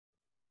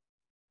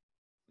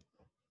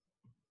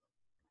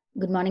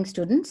Good morning,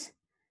 students.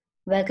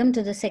 Welcome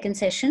to the second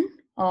session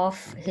of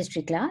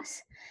history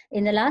class.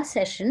 In the last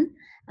session,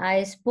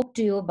 I spoke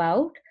to you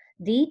about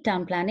the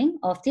town planning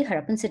of the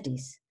Harappan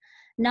cities.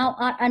 Now,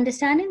 our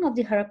understanding of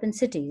the Harappan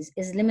cities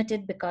is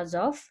limited because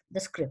of the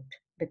script,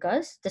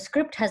 because the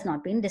script has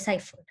not been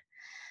deciphered.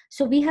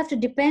 So we have to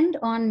depend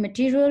on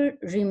material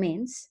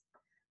remains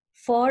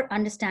for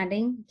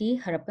understanding the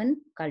Harappan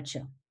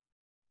culture.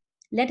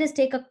 Let us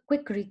take a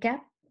quick recap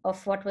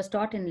of what was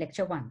taught in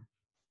lecture 1.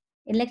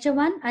 In lecture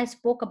 1, I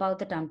spoke about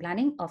the town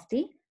planning of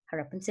the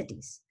Harappan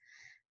cities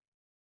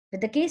with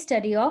the case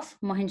study of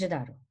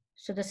Mohenjo-daro.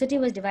 So the city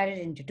was divided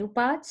into two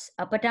parts.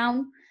 Upper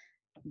town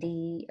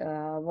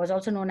was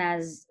also known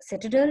as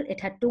citadel. It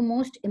had two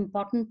most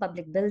important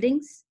public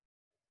buildings.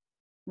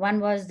 One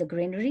was the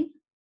granary,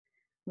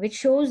 which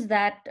shows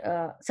that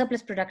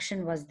surplus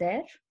production was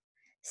there.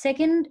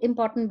 Second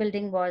important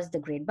building was the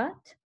great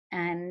bath.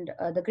 And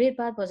the great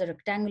bath was a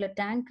rectangular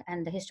tank,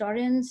 and the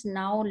historians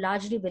now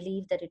largely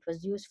believe that it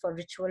was used for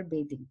ritual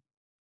bathing.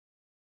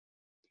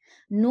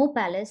 No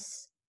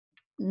palace,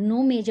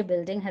 no major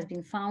building has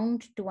been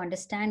found to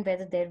understand where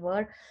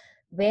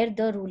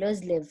the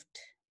rulers lived.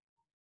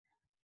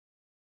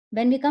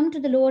 When we come to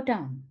the lower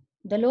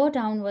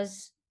town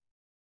was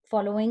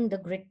following the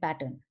grid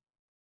pattern.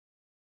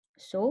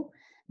 So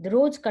the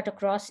roads cut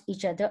across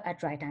each other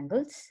at right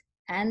angles,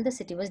 and the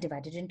city was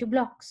divided into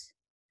blocks.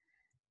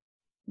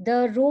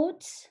 The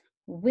roads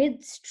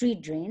with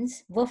street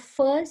drains were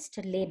first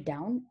laid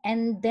down,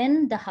 and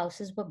then the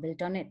houses were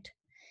built on it.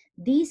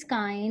 These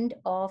kind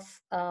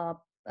of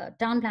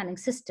town planning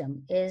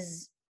system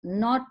is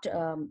not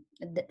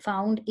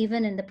found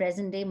even in the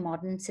present day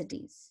modern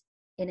cities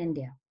in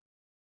India.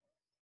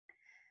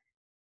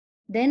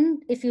 Then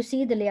if you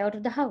see the layout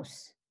of the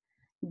house,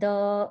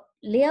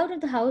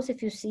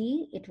 if you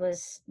see,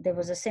 there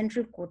was a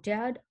central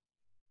courtyard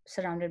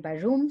surrounded by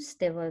rooms.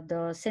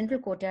 The central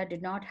courtyard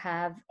did not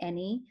have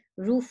any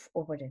roof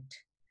over it.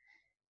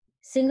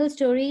 Single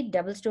story,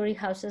 double story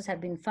houses have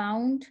been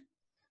found.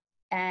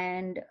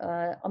 And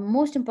a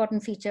most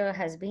important feature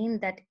has been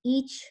that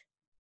each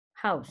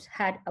house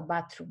had a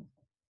bathroom.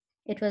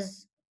 It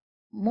was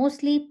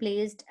mostly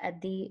placed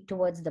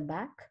towards the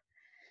back,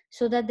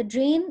 so that the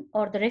drain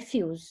or the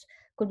refuse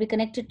could be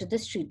connected to the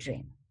street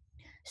drain.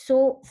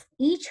 So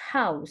each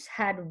house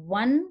had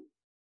one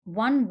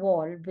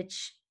wall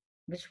which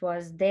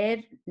was there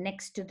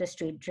next to the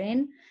street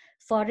drain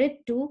for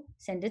it to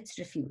send its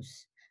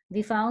refuse.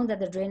 We found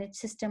that the drainage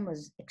system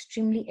was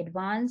extremely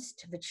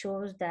advanced, which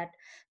shows that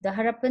the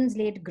Harappans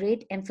laid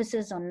great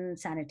emphasis on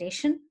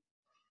sanitation.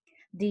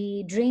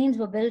 The drains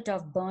were built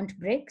of burnt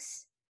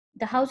bricks.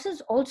 The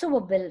houses also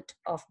were built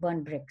of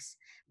burnt bricks,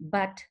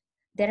 but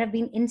there have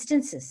been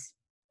instances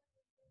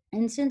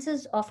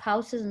of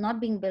houses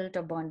not being built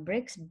of burnt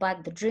bricks,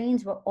 but the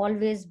drains were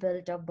always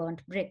built of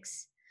burnt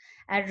bricks.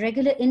 At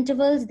regular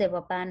intervals, there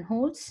were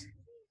panholes,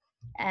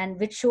 and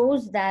which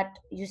shows that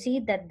you see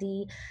that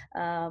the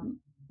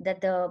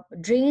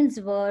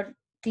drains were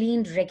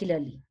cleaned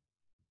regularly.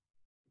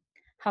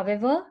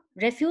 However,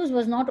 refuse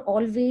was not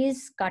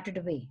always carted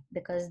away,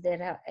 because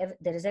there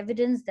is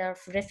evidence of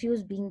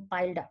refuse being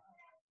piled up.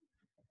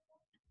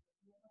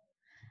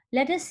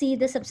 Let us see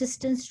the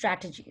subsistence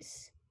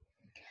strategies.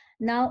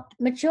 Now,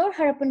 mature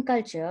Harappan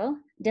culture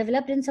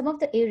developed in some of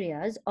the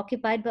areas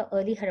occupied by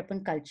early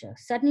Harappan culture.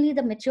 Suddenly,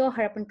 the mature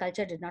Harappan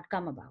culture did not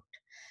come about.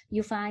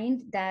 You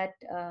find that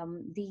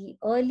the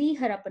early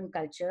Harappan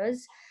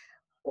cultures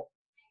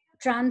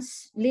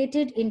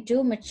translated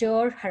into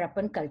mature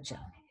Harappan culture.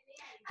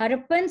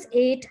 Harappans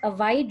ate a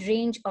wide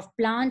range of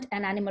plant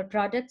and animal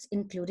products,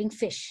 including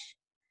fish.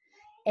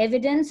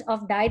 Evidence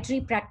of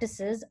dietary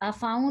practices are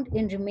found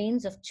in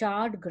remains of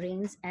charred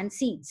grains and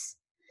seeds.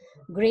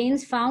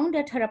 Grains found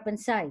at Harappan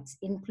sites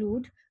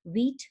include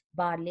wheat,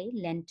 barley,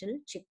 lentil,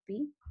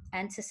 chickpea,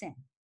 and sesame.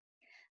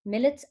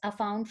 Millets are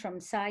found from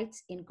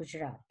sites in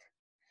Gujarat.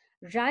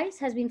 Rice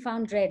has been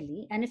found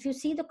rarely, and if you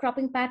see the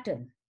cropping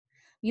pattern,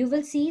 you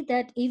will see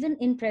that even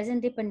in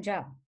present-day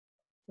Punjab,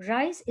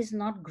 rice is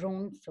not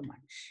grown so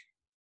much.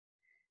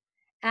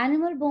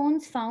 Animal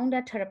bones found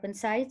at Harappan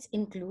sites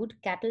include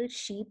cattle,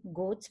 sheep,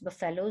 goats,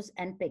 buffaloes,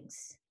 and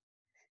pigs.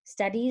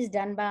 Studies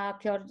done by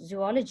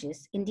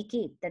archaeozoologists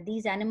indicate that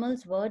these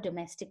animals were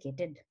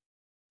domesticated.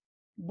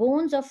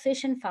 Bones of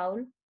fish and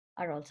fowl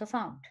are also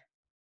found.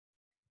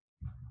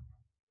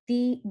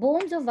 The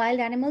bones of wild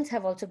animals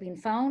have also been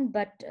found,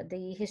 but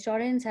the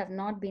historians have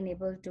not been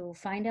able to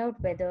find out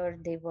whether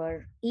they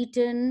were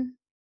eaten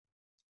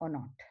or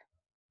not.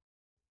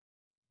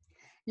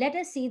 Let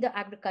us see the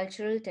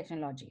agricultural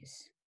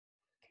technologies.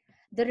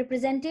 The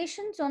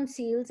representations on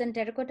seals and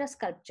terracotta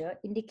sculpture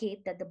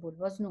indicate that the bull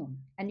was known,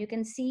 and you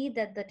can see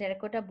that the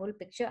terracotta bull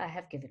picture I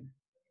have given.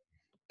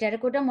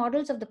 Terracotta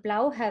models of the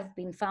plough have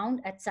been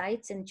found at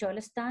sites in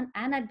Cholistan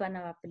and at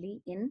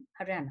Banavapalli in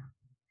Haryana.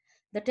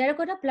 The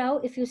terracotta plough,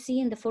 if you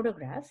see in the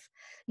photograph,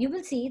 you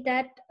will see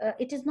that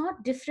it is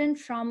not different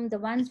from the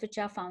ones which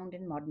are found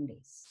in modern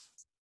days.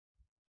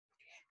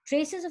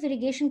 Traces of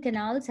irrigation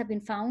canals have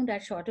been found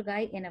at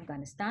Shortugai in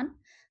Afghanistan.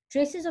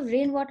 Traces of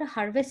rainwater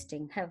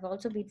harvesting have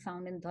also been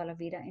found in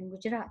Dholavira in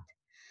Gujarat,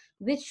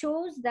 which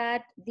shows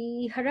that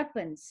the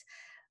Harappans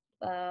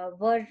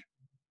were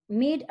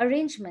made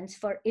arrangements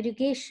for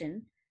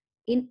irrigation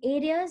in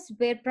areas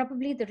where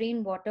probably the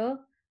rainwater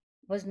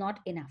was not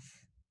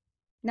enough.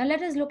 Now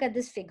let us look at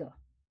this figure.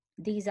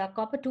 These are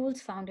copper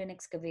tools found in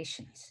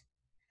excavations.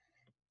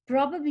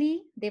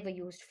 Probably they were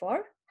used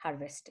for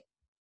harvesting.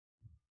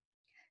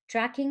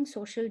 Tracking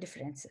social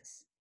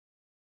differences.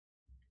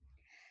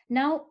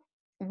 Now,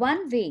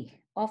 one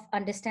way of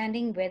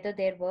understanding whether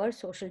there were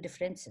social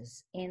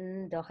differences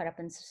in the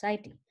Harappan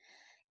society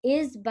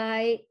is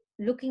by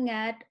looking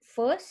at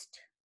first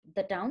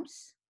the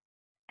towns,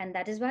 and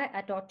that is why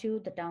I taught you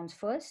the towns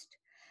first.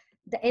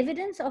 The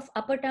evidence of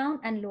upper town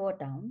and lower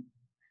town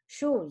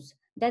shows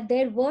that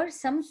there were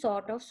some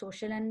sort of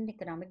social and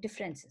economic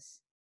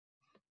differences.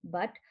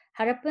 But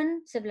Harappan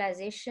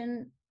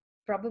civilization,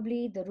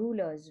 probably the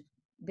rulers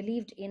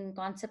believed in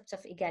concepts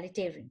of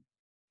egalitarian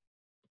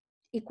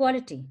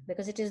equality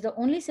because it is the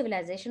only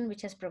civilization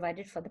which has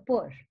provided for the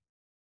poor.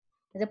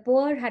 The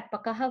poor had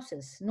pakka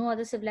houses. No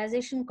other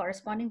civilization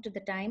corresponding to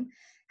the time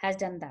has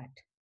done that.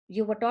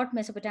 You were taught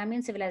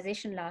Mesopotamian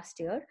civilization last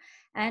year,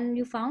 and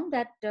you found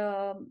that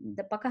the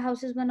pakka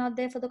houses were not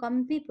there for the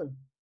common people.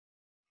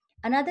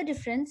 Another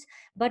difference,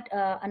 but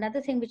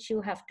another thing which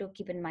you have to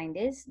keep in mind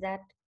is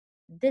that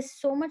this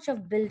so much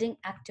of building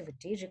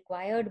activity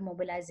required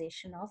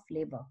mobilization of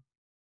labor.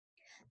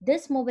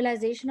 This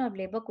mobilization of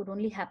labor could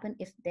only happen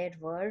if there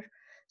were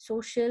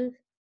social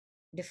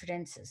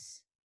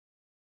differences.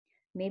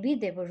 Maybe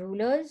there were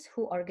rulers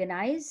who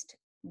organized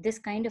this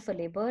kind of a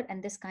labor,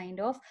 and this kind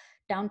of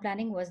town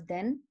planning was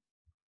then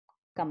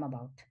come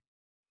about.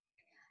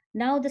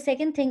 Now the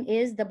second thing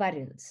is the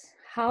burials.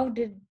 How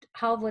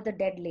were the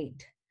dead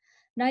laid?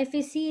 Now if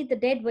we see, the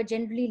dead were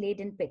generally laid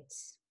in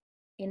pits.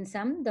 In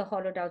some, the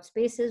hollowed out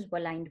spaces were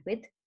lined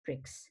with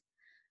bricks.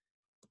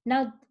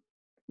 Now,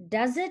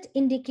 does it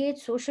indicate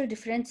social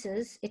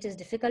differences? It is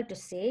difficult to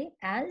say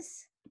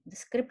as the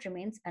script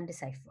remains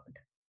undeciphered.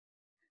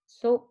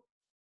 So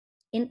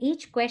in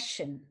each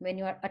question, when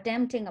you are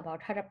attempting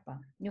about Harappa,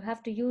 you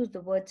have to use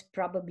the words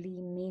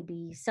probably,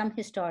 maybe, some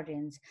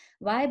historians.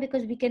 Why?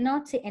 Because we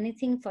cannot say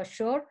anything for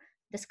sure.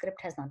 The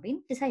script has not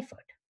been deciphered.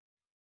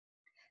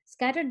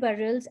 Scattered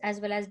burials as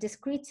well as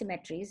discrete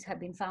cemeteries have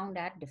been found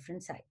at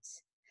different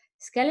sites.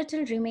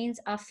 Skeletal remains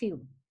are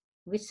few,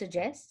 which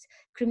suggests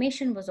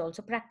cremation was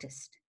also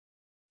practiced.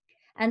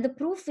 And the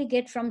proof we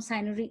get from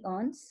cinerary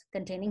urns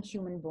containing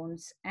human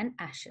bones and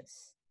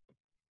ashes.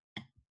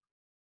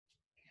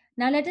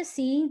 Now let us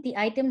see the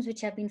items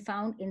which have been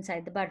found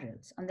inside the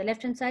burials. On the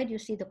left hand side, you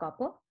see the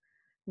copper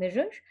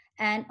mirror,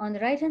 and on the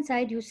right hand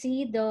side, you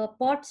see the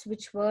pots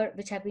which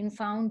have been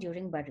found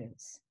during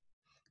burials.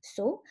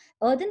 So,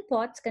 earthen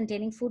pots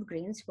containing food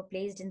grains were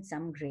placed in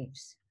some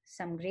graves.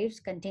 Some graves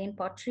contain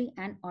pottery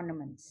and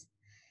ornaments.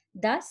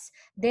 Thus,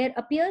 there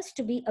appears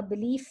to be a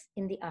belief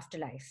in the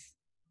afterlife.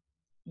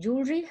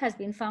 Jewelry has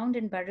been found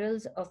in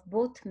burials of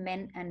both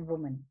men and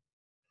women.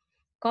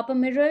 Copper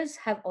mirrors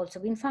have also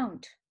been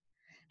found.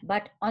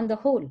 But on the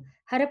whole,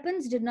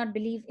 Harappans did not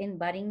believe in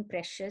burying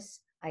precious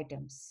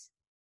items.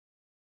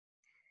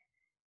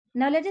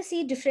 Now let us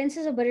see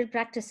differences of burial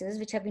practices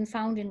which have been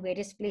found in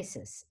various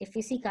places. If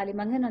we see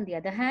Kalimangan on the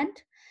other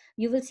hand,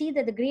 you will see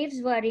that the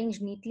graves were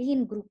arranged neatly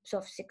in groups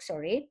of 6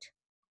 or 8.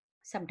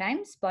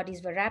 Sometimes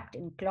bodies were wrapped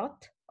in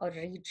cloth or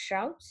reed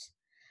shrouds.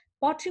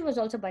 Pottery was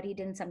also buried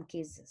in some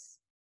cases.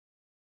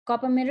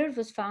 Copper mirror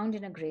was found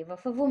in a grave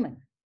of a woman.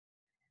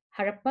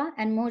 Harappa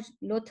and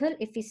Lothal,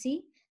 if we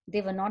see,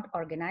 they were not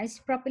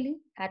organized properly.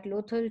 At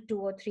Lothal, 2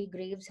 or 3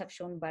 graves have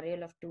shown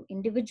burial of 2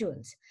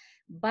 individuals.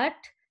 But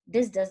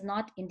this does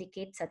not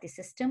indicate sati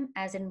system,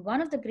 as in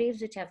one of the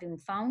graves which have been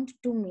found,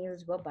 2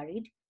 males were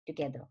buried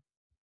together.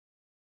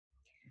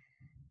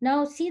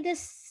 Now see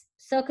this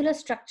circular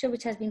structure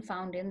which has been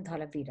found in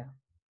Dhalavira.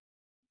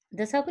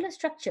 The circular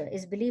structure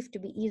is believed to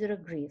be either a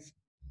grave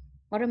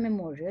or a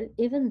memorial,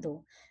 even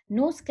though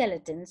no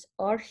skeletons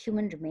or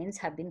human remains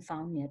have been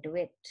found near to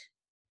it.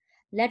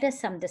 Let us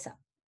sum this up.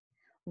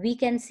 We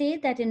can say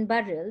that in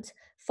burials,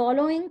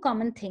 following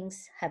common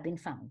things have been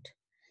found.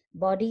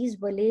 Bodies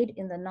were laid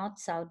in the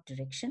north-south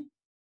direction.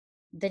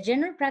 The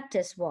general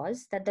practice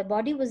was that the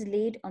body was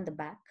laid on the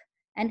back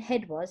and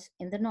head was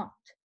in the north.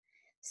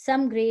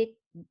 Some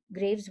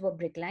graves were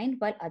brick-lined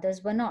while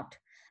others were not,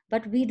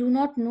 but we do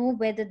not know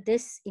whether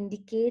this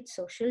indicates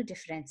social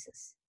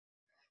differences.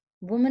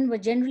 Women were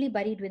generally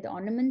buried with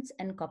ornaments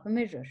and copper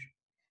mirror.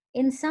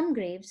 In some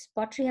graves,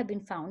 pottery have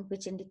been found,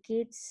 which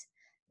indicates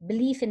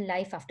belief in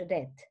life after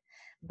death.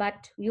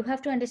 But you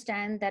have to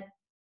understand that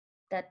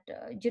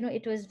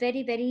it was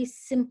very, very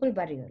simple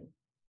burial.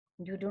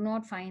 You do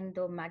not find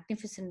the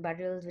magnificent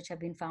burials which have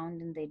been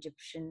found in the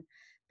Egyptian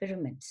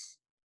pyramids.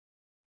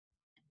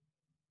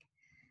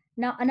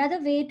 Now,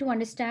 another way to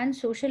understand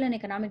social and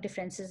economic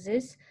differences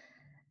is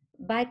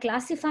by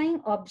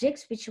classifying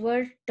objects which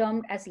were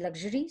termed as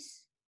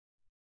luxuries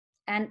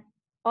and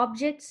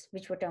objects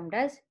which were termed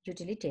as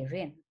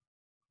utilitarian.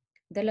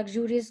 The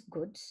luxurious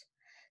goods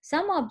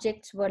Some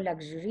objects were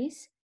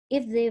luxuries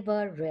if they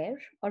were rare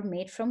or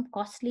made from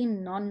costly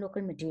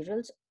non-local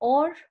materials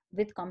or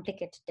with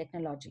complicated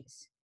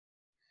technologies.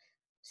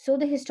 So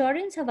the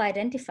historians have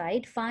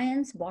identified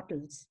faience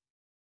bottles.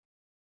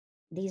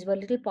 These were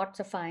little pots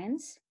of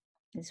faience.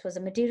 This was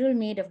a material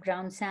made of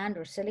ground sand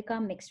or silica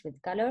mixed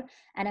with color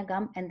and a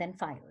gum and then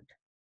fired.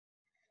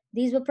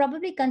 These were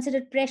probably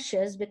considered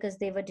precious because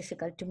they were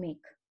difficult to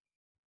make.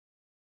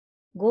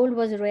 Gold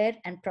was rare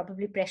and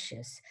probably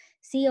precious.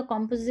 See a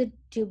composite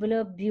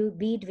tubular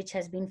bead which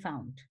has been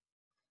found.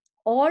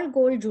 All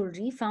gold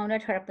jewelry found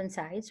at Harappan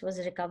sites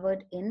was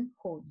recovered in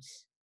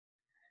hoards.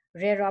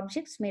 Rare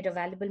objects made of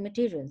valuable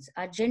materials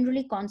are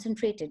generally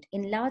concentrated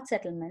in large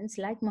settlements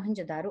like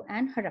Mohenjo-daro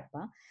and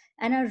Harappa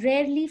and are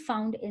rarely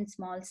found in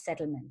small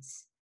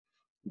settlements.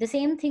 The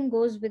same thing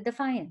goes with the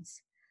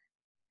faience.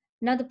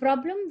 Now, the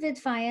problem with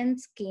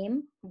faience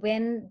came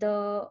when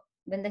the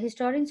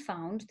historians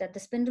found that the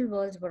spindle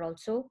whorls were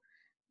also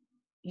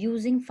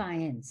using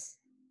faience.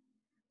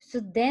 So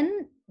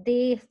then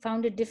they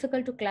found it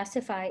difficult to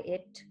classify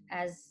it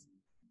as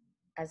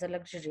a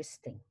luxurious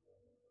thing.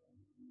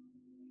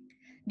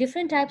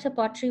 Different types of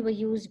pottery were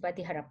used by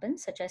the Harappans,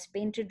 such as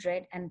painted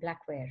red and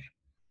black ware.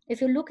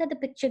 If you look at the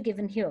picture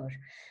given here,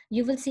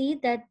 you will see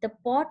that the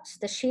pots,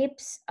 the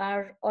shapes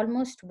are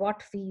almost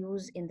what we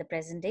use in the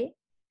present day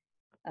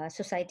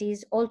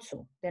societies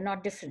also. They're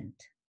not different.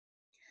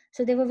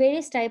 So there were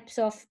various types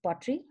of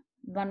pottery.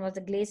 One was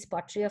the glazed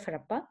pottery of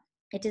Harappa.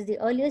 It is the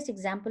earliest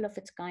example of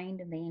its kind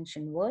in the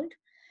ancient world.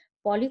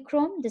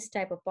 Polychrome, this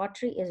type of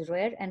pottery, is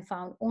rare and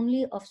found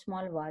only of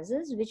small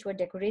vases which were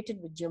decorated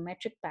with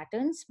geometric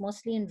patterns,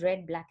 mostly in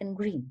red, black, and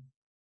green.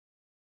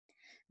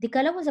 The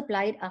color was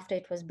applied after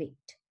it was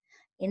baked.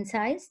 In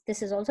size,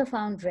 this is also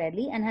found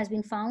rarely and has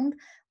been found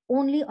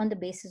only on the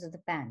bases of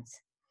the pans.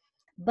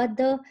 But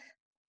the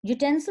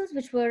utensils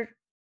which were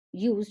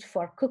used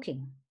for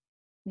cooking,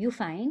 you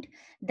find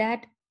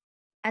that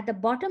at the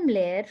bottom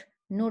layer,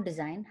 no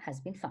design has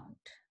been found.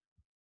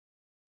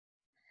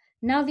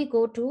 Now we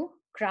go to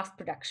craft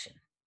production.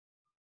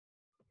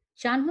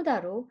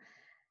 Chanhudaro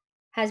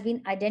has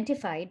been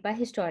identified by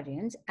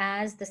historians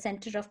as the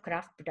center of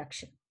craft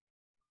production.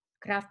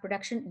 Craft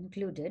production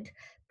included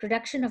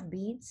production of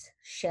beads,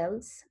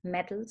 shells,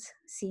 metals,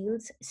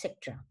 seals,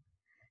 etc.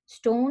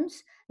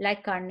 Stones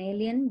like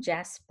carnelian,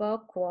 jasper,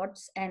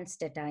 quartz, and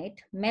statite,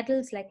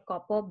 metals like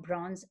copper,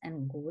 bronze,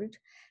 and gold,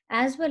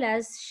 as well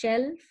as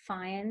shell,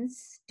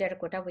 faience,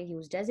 terracotta were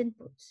used as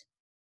inputs.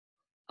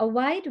 A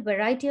wide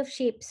variety of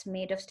shapes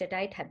made of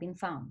statite have been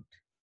found.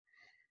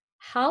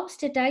 How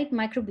statite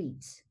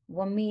microbeads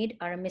were made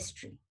are a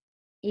mystery,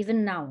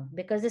 even now,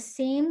 because the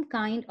same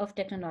kind of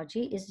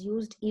technology is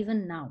used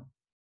even now.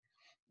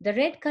 The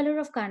red color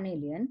of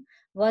carnelian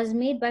was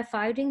made by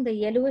firing the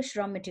yellowish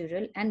raw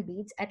material and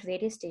beads at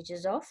various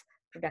stages of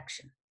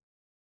production.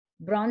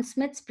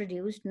 Bronzesmiths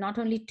produced not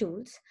only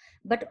tools,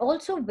 but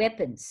also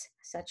weapons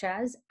such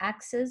as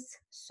axes,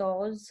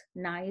 saws,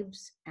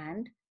 knives,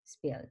 and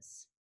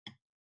spears.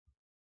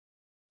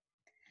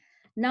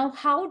 Now,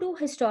 how do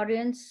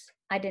historians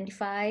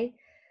identify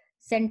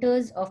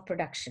centers of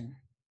production?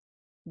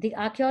 The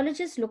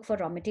archaeologists look for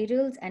raw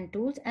materials and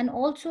tools and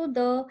also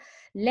the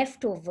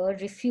leftover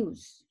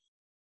refuse.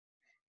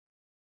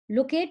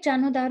 Locate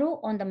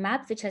Chanhodaro on the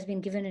map which has been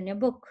given in your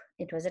book.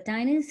 It was a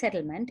tiny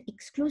settlement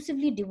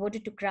exclusively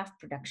devoted to craft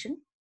production,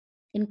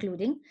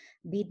 including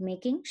bead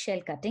making,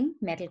 shell cutting,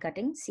 metal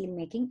cutting, seal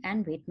making,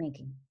 and weight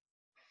making.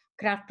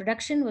 Craft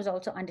production was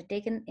also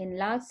undertaken in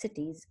large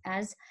cities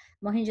as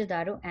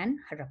Mohenjo-daro and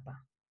Harappa.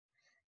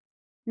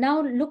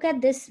 Now look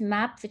at this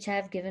map which I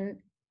have given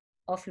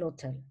of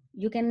Lothal.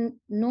 You can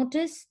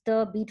notice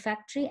the bead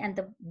factory and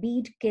the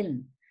bead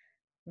kiln,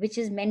 which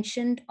is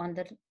mentioned on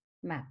the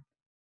map.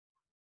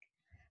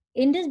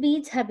 Indus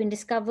beads have been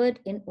discovered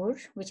in Ur,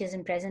 which is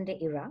in present-day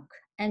Iraq,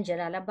 and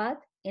Jalalabad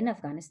in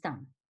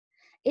Afghanistan.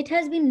 It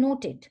has been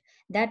noted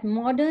that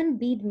modern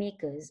bead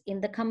makers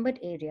in the Khambat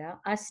area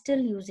are still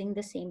using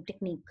the same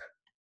technique.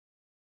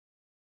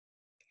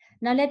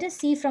 Now let us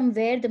see from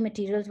where the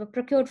materials were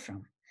procured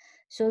from.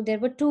 So there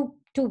were two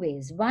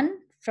ways, one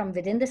from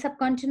within the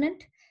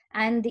subcontinent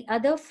and the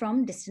other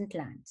from distant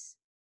lands.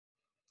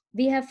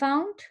 We have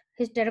found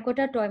his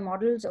terracotta toy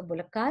models of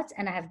bullock carts,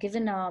 and I have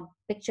given a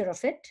picture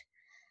of it.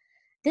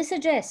 This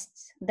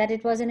suggests that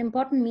it was an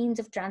important means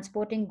of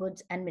transporting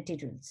goods and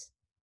materials.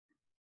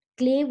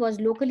 Clay was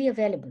locally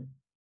available,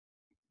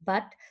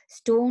 but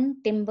stone,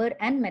 timber,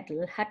 and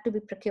metal had to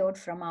be procured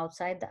from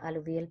outside the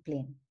alluvial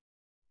plain.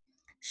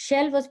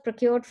 Shell was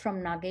procured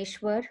from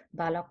Nageshwar,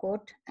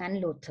 Balakot,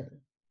 and Lothal.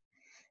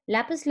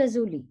 Lapis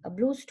lazuli, a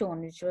blue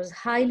stone which was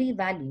highly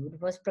valued,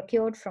 was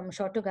procured from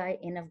Shotogai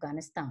in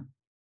Afghanistan.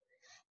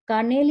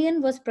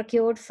 Carnelian was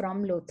procured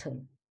from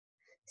Lothal.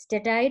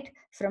 Statite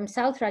from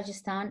South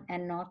Rajasthan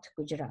and North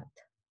Gujarat.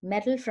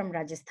 Metal from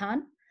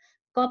Rajasthan.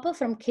 Copper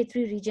from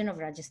Khetri region of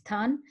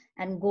Rajasthan,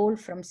 and gold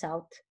from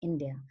South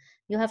India.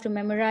 You have to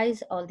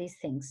memorize all these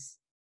things.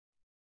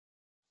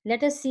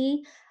 Let us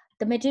see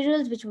the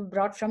materials which were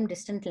brought from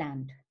distant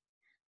land.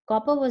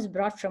 Copper was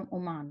brought from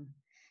Oman.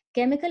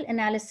 Chemical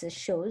analysis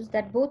shows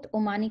that both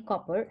Omani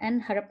copper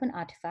and Harappan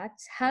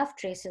artifacts have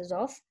traces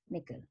of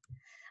nickel.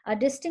 A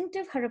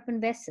distinctive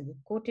Harappan vessel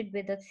coated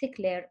with a thick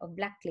layer of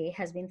black clay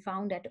has been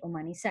found at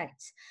Omani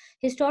sites.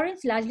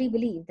 Historians largely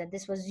believe that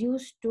this was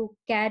used to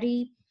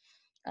carry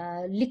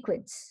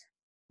liquids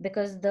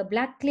because the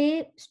black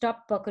clay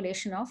stopped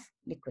percolation of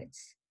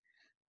liquids.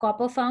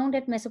 Copper found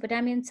at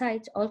Mesopotamian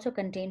sites also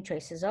contain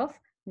traces of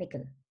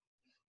nickel.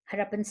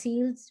 Harappan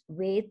seals,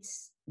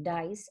 weights,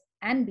 dies,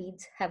 and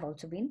beads have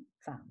also been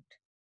found.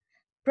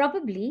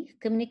 Probably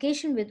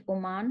communication with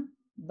Oman,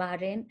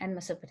 Bahrain, and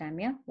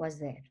Mesopotamia was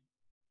there.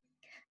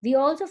 We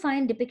also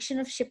find depiction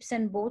of ships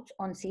and boats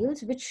on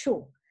seals, which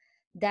show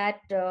that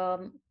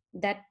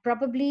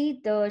probably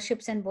the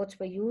ships and boats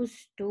were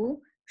used to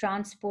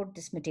transport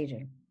this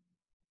material.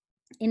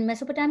 In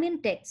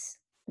Mesopotamian texts,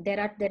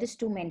 there is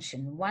two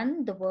mention.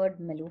 One, the word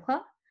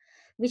meluha,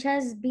 which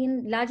has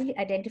been largely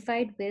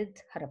identified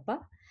with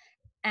Harappa,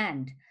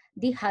 and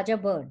the Haja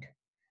bird.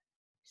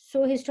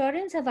 So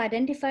historians have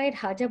identified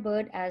Haja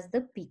bird as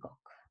the peacock.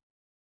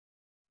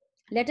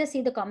 Let us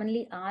see the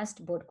commonly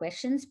asked board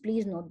questions.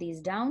 Please note these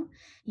down.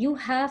 You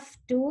have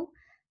to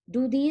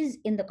do these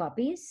in the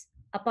copies,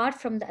 apart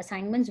from the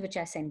assignments which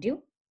I send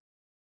you.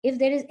 If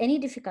there is any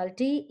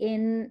difficulty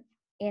in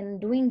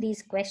doing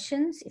these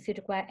questions, if you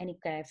require any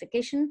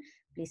clarification,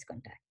 please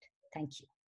contact. Thank you.